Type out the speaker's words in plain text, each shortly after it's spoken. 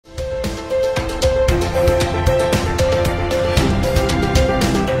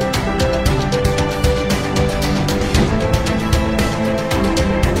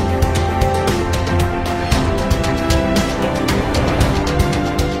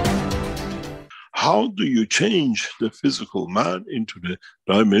how do you change the physical man into the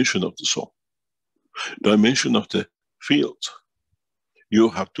dimension of the soul, dimension of the field? You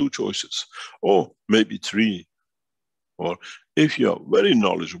have two choices, or maybe three, or if you are very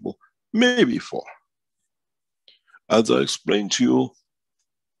knowledgeable, maybe four. As I explained to you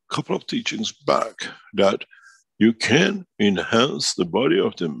a couple of teachings back, that you can enhance the body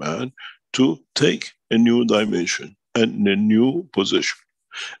of the man to take a new dimension and a new position,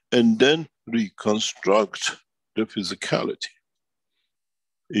 and then reconstruct the physicality.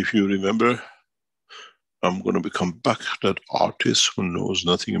 If you remember, I'm going to become back that artist who knows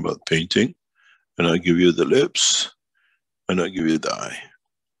nothing about painting, and I give you the lips, and I give you the eye.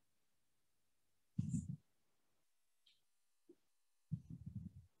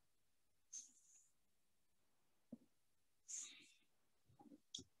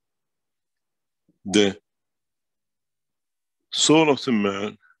 The soul of the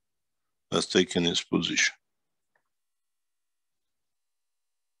man has taken its position.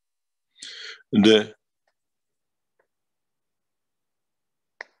 The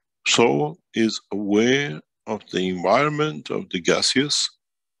soul is aware of the environment of the gaseous,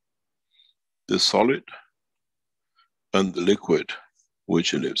 the solid, and the liquid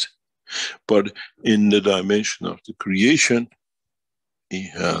which it lives in. But in the dimension of the creation, he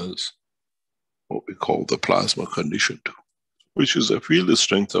has what we call the plasma condition too, which is a field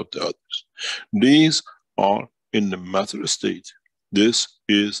strength of the others. These are in the matter state. This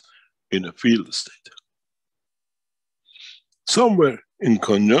is in a field state. Somewhere in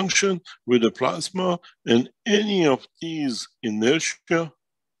conjunction with the plasma and any of these inertia,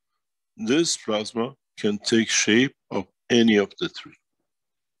 this plasma can take shape of any of the three.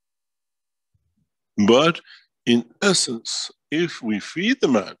 But in essence, if we feed the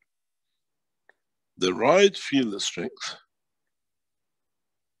man the right field strength,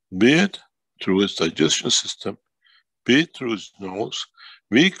 be it through his digestion system, be it through his nose,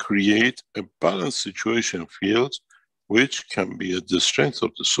 we create a balanced situation field which can be at the strength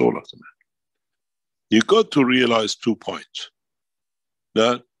of the soul of the man. You got to realize 2 points.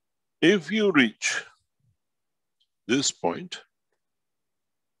 That if you reach this point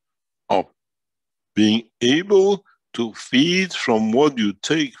of being able to feed from what you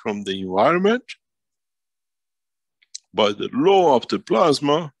take from the environment, by the law of the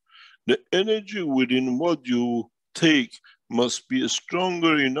plasma, the energy within what you take must be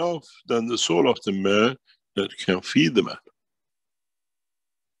stronger enough than the soul of the man that can feed the man,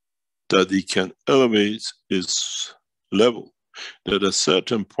 that he can elevate his level, that at a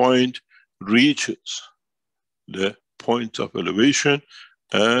certain point reaches the point of elevation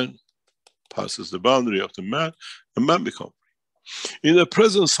and passes the boundary of the man, and man becomes. In the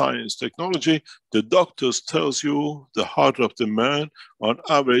present science technology, the doctors tells you the heart of the man on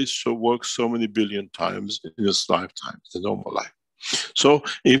average should work so many billion times in his lifetime, the normal life. So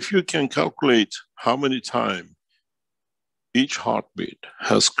if you can calculate how many times each heartbeat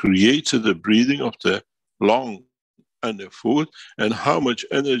has created the breathing of the lung and the food, and how much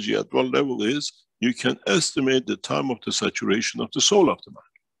energy at what level is, you can estimate the time of the saturation of the soul of the man.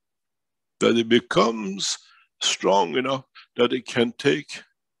 That it becomes strong enough that it can take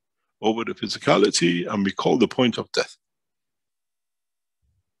over the physicality and be called the point of death.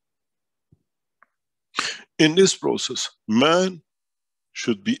 In this process, man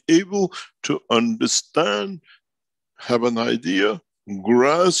should be able to understand, have an idea,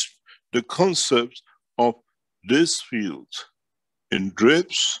 grasp the concept of this field in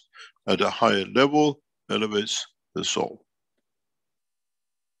drips at a higher level, elevates the soul.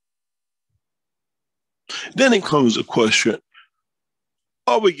 Then it comes a question,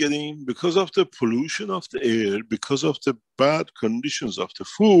 are we getting, because of the pollution of the air, because of the bad conditions of the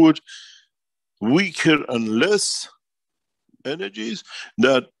food, weaker and less energies,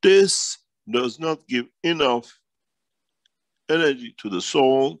 that this does not give enough energy to the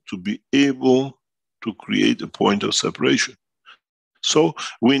soul to be able to create a point of separation? So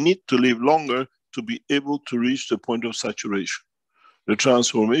we need to live longer to be able to reach the point of saturation. The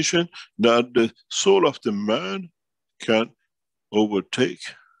transformation that the soul of the man can overtake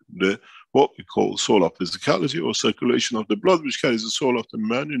the what we call soul of physicality, or circulation of the blood, which carries the soul of the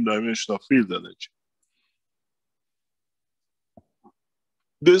man in dimension of field energy.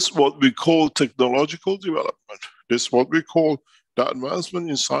 This is what we call technological development. This is what we call the advancement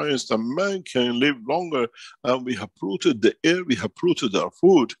in science, that man can live longer, and we have polluted the air, we have polluted our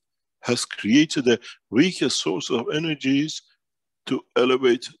food, has created the weakest source of energies to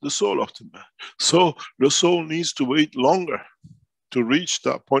elevate the soul of the man. So the soul needs to wait longer to reach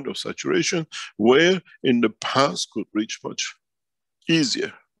that point of saturation, where in the past could reach much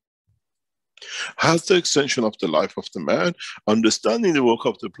easier. As the extension of the life of the man, understanding the work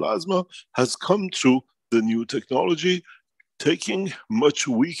of the plasma has come through the new technology, taking much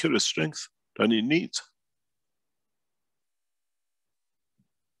weaker strength than it needs.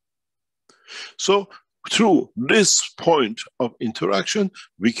 So through this point of interaction,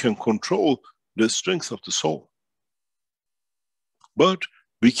 we can control the strength of the soul. But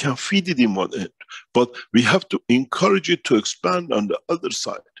we can feed it in one end. But we have to encourage it to expand on the other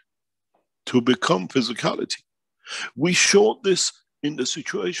side, to become physicality. We showed this in the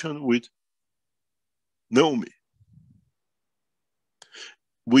situation with Naomi.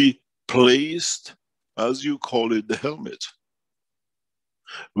 We placed, as you call it, the helmet.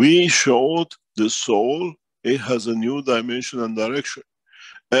 We showed the soul, it has a new dimension and direction.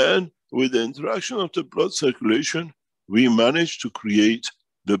 And with the interaction of the blood circulation, we managed to create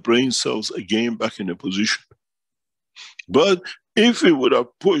the brain cells again back in a position. But if we would have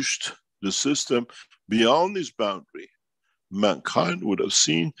pushed the system beyond this boundary, mankind would have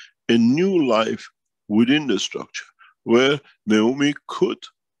seen a new life within the structure, where Naomi could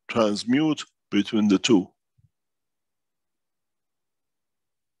transmute between the two.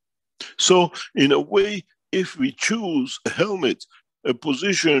 So, in a way, if we choose a helmet, a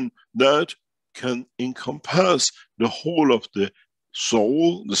position that can encompass the whole of the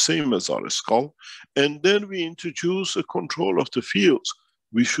soul, the same as our skull, and then we introduce a control of the fields,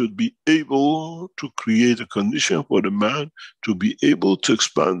 we should be able to create a condition for the man to be able to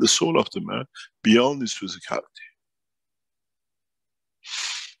expand the soul of the man beyond his physicality.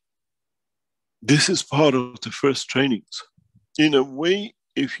 This is part of the first trainings. In a way,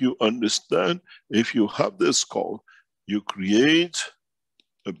 if you understand, if you have the skull, you create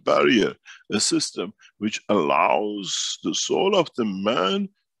a barrier, a system which allows the soul of the man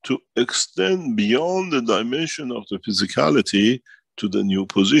to extend beyond the dimension of the physicality to the new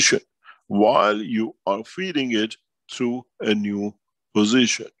position, while you are feeding it through a new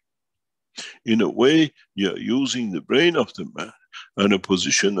position. In a way, you are using the brain of the man and a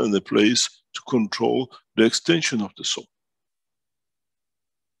position and a place to control the extension of the soul.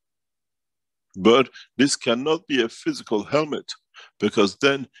 But this cannot be a physical helmet, because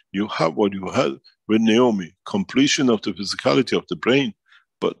then you have what you had with Naomi, completion of the physicality of the brain,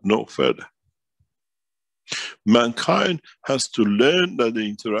 but no further. Mankind has to learn that the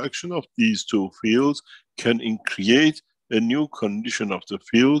interaction of these two fields can create a new condition of the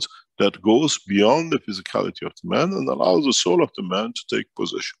fields that goes beyond the physicality of the man and allows the soul of the man to take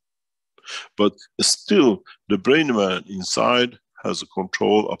possession. But still, the brain man inside has a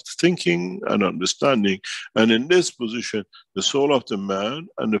control of the thinking and understanding. And in this position, the soul of the man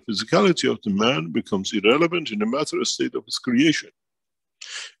and the physicality of the man becomes irrelevant in the matter state of his creation.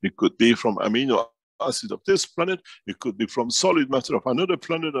 It could be from amino acid of this planet, it could be from solid matter of another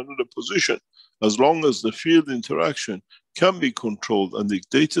planet, another position. As long as the field interaction can be controlled and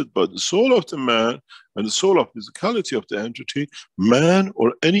dictated by the soul of the man and the soul of physicality of the entity, man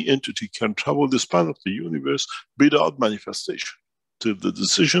or any entity can travel the span of the universe without manifestation, to the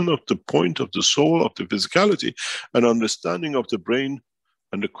decision of the point of the soul of the physicality and understanding of the brain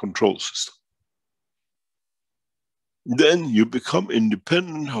and the control system. Then you become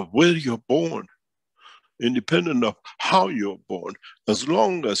independent of where you're born, independent of how you're born, as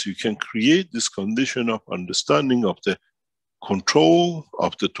long as you can create this condition of understanding of the control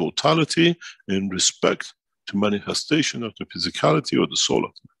of the totality in respect to manifestation of the physicality or the soul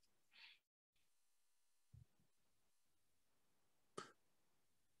of the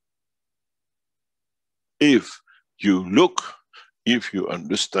man. If you look, if you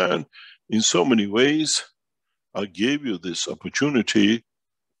understand, in so many ways, I gave you this opportunity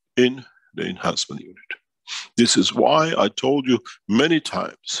in the enhancement unit. This is why I told you many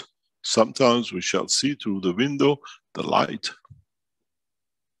times, sometimes we shall see through the window the light.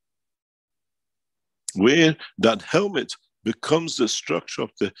 Where that helmet becomes the structure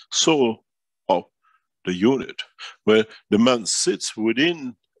of the soul of the unit, where the man sits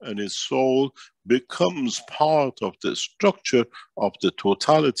within and his soul becomes part of the structure of the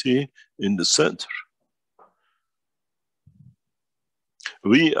totality in the center.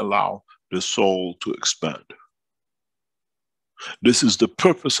 We allow the soul to expand. This is the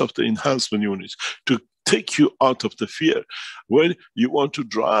purpose of the enhancement units, to take you out of the fear. When you want to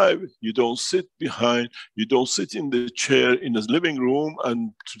drive, you don't sit behind, you don't sit in the chair in the living room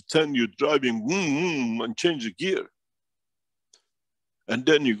and pretend you're driving and change the gear. And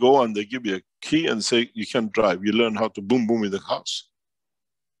then you go and they give you a key and say, you can drive. You learn how to boom boom in the house.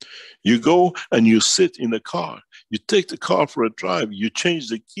 You go and you sit in the car. You take the car for a drive. You change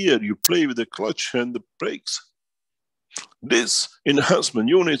the gear. You play with the clutch and the brakes. This enhancement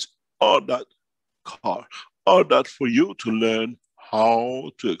unit or that car, or that for you to learn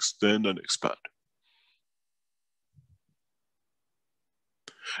how to extend and expand.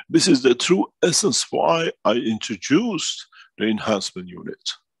 This is the true essence why I introduced the enhancement unit.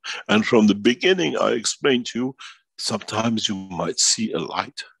 And from the beginning, I explained to you, sometimes you might see a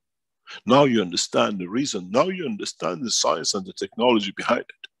light. Now you understand the reason. Now you understand the science and the technology behind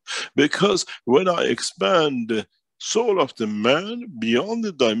it. Because when I expand the soul of the man beyond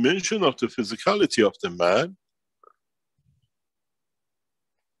the dimension of the physicality of the man,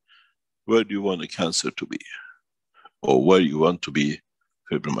 where do you want a cancer to be? Or where you want to be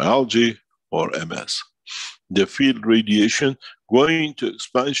fibromyalgia or MS? The field radiation going to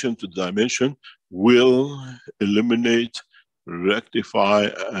expansion to dimension will eliminate, rectify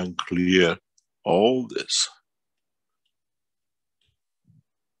and clear all this.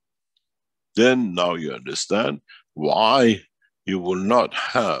 Then now you understand why you will not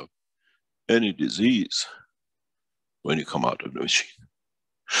have any disease when you come out of the machine.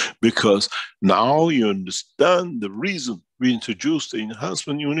 Because now you understand the reason we introduced the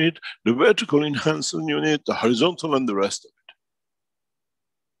enhancement unit, the vertical enhancement unit, the horizontal and the rest of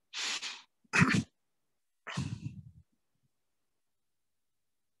it.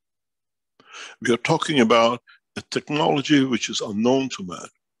 We are talking about a technology which is unknown to man.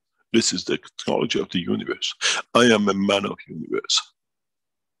 This is the technology of the universe. I am a man of universe.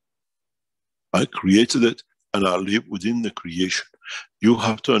 I created it and I live within the creation. You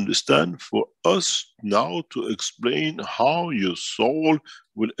have to understand, for us now to explain how your soul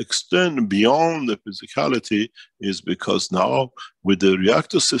will extend beyond the physicality is because now with the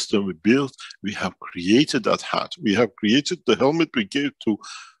reactor system we built, we have created that hat. We have created the helmet we gave to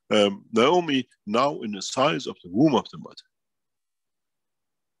Naomi, now in the size of the womb of the mother.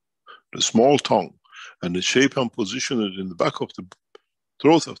 The small tongue and the shape and position it in the back of the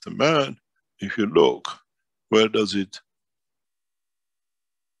throat of the man, if you look, where does it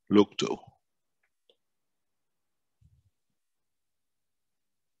look to?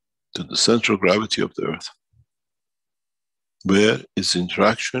 To the central gravity of the earth, where its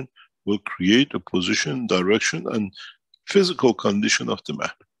interaction will create a position, direction and physical condition of the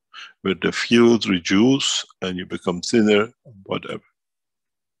man, where the fields reduce and you become thinner, whatever.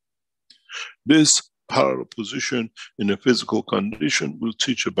 This parallel position in a physical condition we'll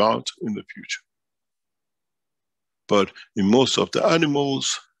teach about in the future. But in most of the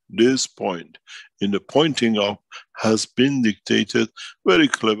animals, this point in the pointing up has been dictated very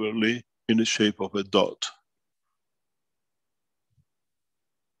cleverly in the shape of a dot.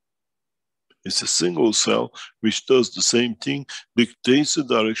 It's a single cell which does the same thing, dictates the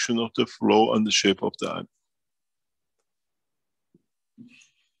direction of the flow and the shape of the animal.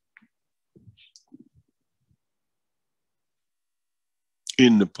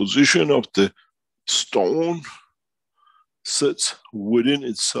 In the position of the stone sits within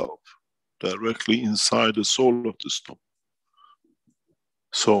itself, directly inside the soul of the stone.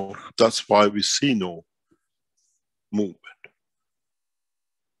 So that's why we see no movement.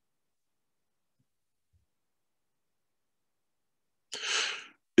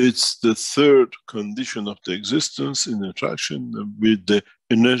 It's the third condition of the existence in attraction with the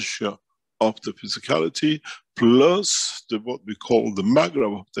inertia of the physicality plus the what we call the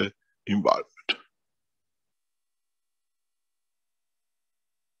magnetism of the environment.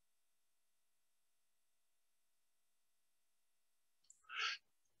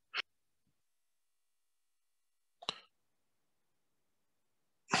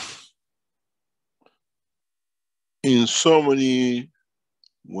 In so many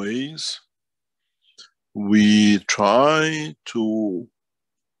ways, we try to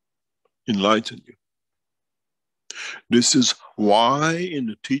enlighten you. This is why in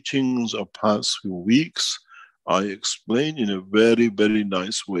the teachings of past few weeks, I explained in a very, very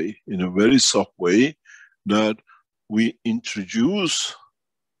nice way, in a very soft way, that we introduce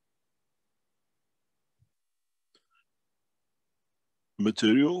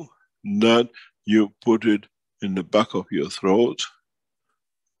material that you put it in the back of your throat,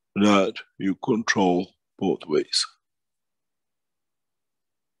 that you control both ways.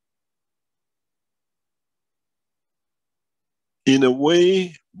 In a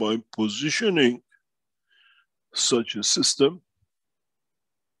way, by positioning such a system,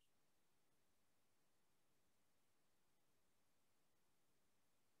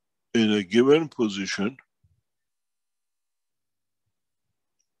 in a given position,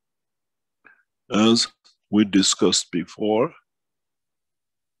 as we discussed before,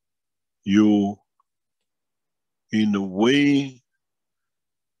 you in a way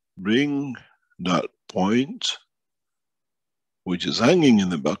bring that point which is hanging in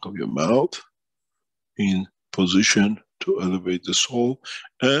the back of your mouth, in position to elevate the soul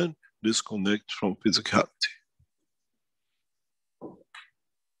and disconnect from physicality.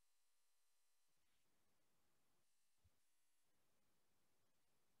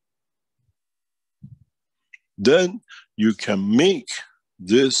 Then you can make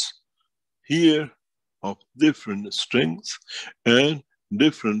this here of different strengths and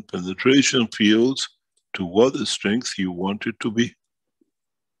different penetration fields to what the strength you want it to be.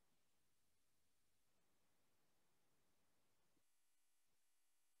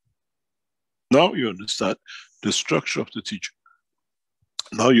 Now you understand the structure of the teaching.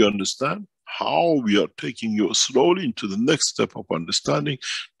 Now you understand how we are taking you slowly into the next step of understanding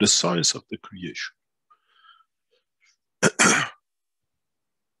the science of the creation.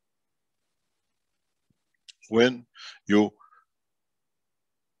 When you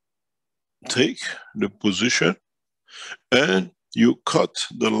take the position and you cut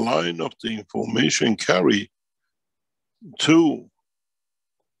the line of the information carry to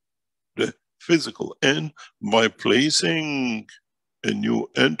the physical end by placing a new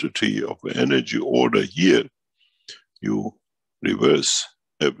entity of energy order here, you reverse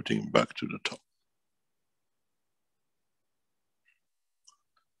everything back to the top.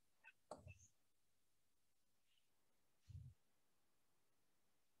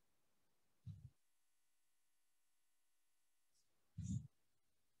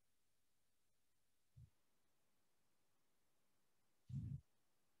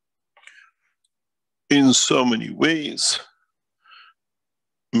 In so many ways,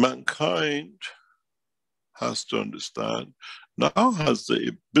 mankind has to understand, now has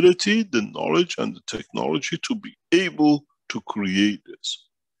the ability, the knowledge and the technology to be able to create this.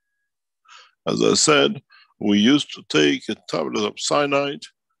 As I said, we used to take a tablet of cyanide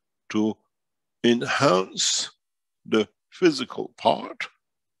to enhance the physical part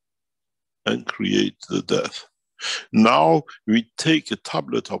and create the death. Now we take a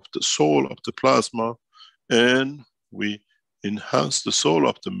tablet of the soul of the plasma and we enhance the soul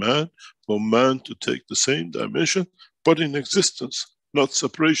of the man for man to take the same dimension, but in existence, not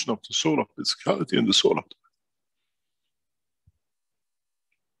separation of the soul of physicality and the soul of the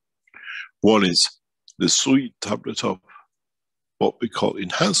man. One is the sweet tablet of what we call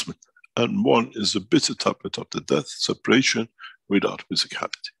enhancement, and one is the bitter tablet of the death, separation without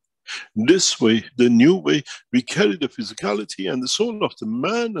physicality. This way, the new way, we carry the physicality and the soul of the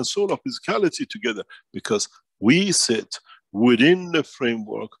man and soul of physicality together, because we sit within the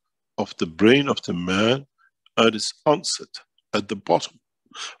framework of the brain of the man at its onset, at the bottom,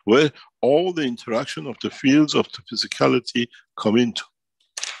 where all the interaction of the fields of the physicality come into.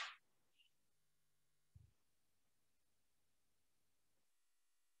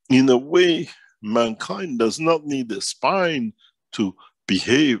 In a way, mankind does not need a spine to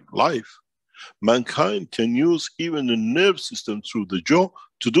behave life. Mankind can use even the nerve system through the jaw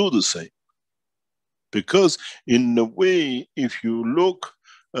to do the same. Because in a way, if you look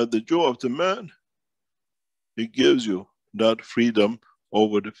at the jaw of the man, it gives you that freedom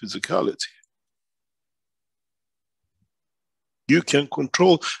over the physicality. You can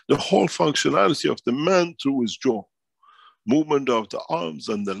control the whole functionality of the man through his jaw. Movement of the arms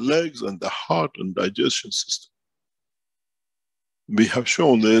and the legs and the heart and digestion system. We have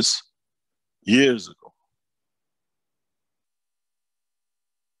shown this years ago,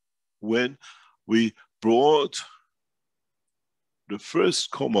 when we brought the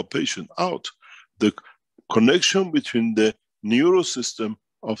first coma patient out. The connection between the neurosystem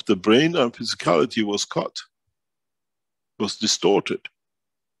of the brain and physicality was cut, was distorted.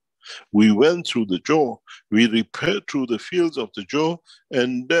 We went through the jaw, we repaired through the fields of the jaw,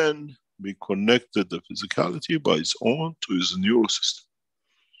 and then we connected the physicality by its own to its neurosystem.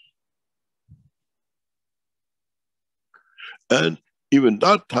 And even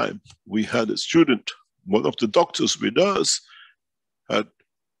that time, we had a student, one of the doctors with us, had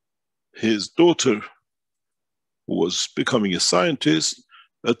his daughter, who was becoming a scientist,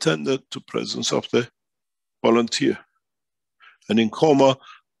 attended to presence of the volunteer. And in coma,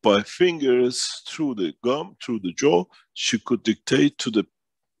 by fingers through the gum, through the jaw, she could dictate to the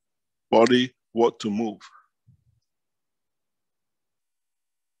body what to move.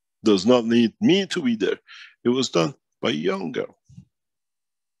 Does not need me to be there. It was done by a young girl.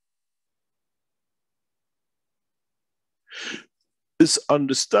 This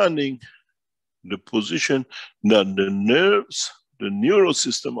understanding the position that the nerves, the neural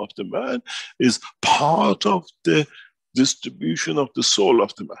system of the man is part of the distribution of the soul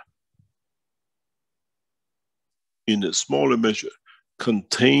of the man. In a smaller measure,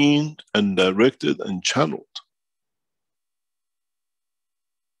 contained and directed and channeled.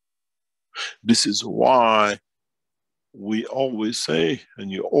 This is why we always say,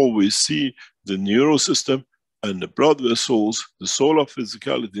 and you always see, the neural system and the blood vessels, the soul of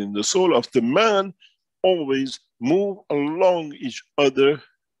physicality and the soul of the man always move along each other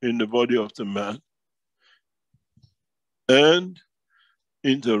in the body of the man. And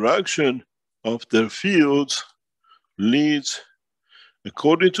interaction of their fields leads,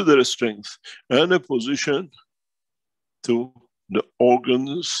 according to their strength and their position, to the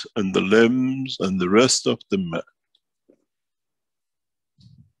organs and the limbs and the rest of the man.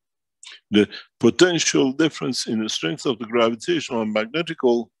 The potential difference in the strength of the gravitational and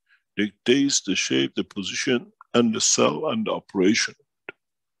magnetical dictates the shape, the position, and the cell and the operation.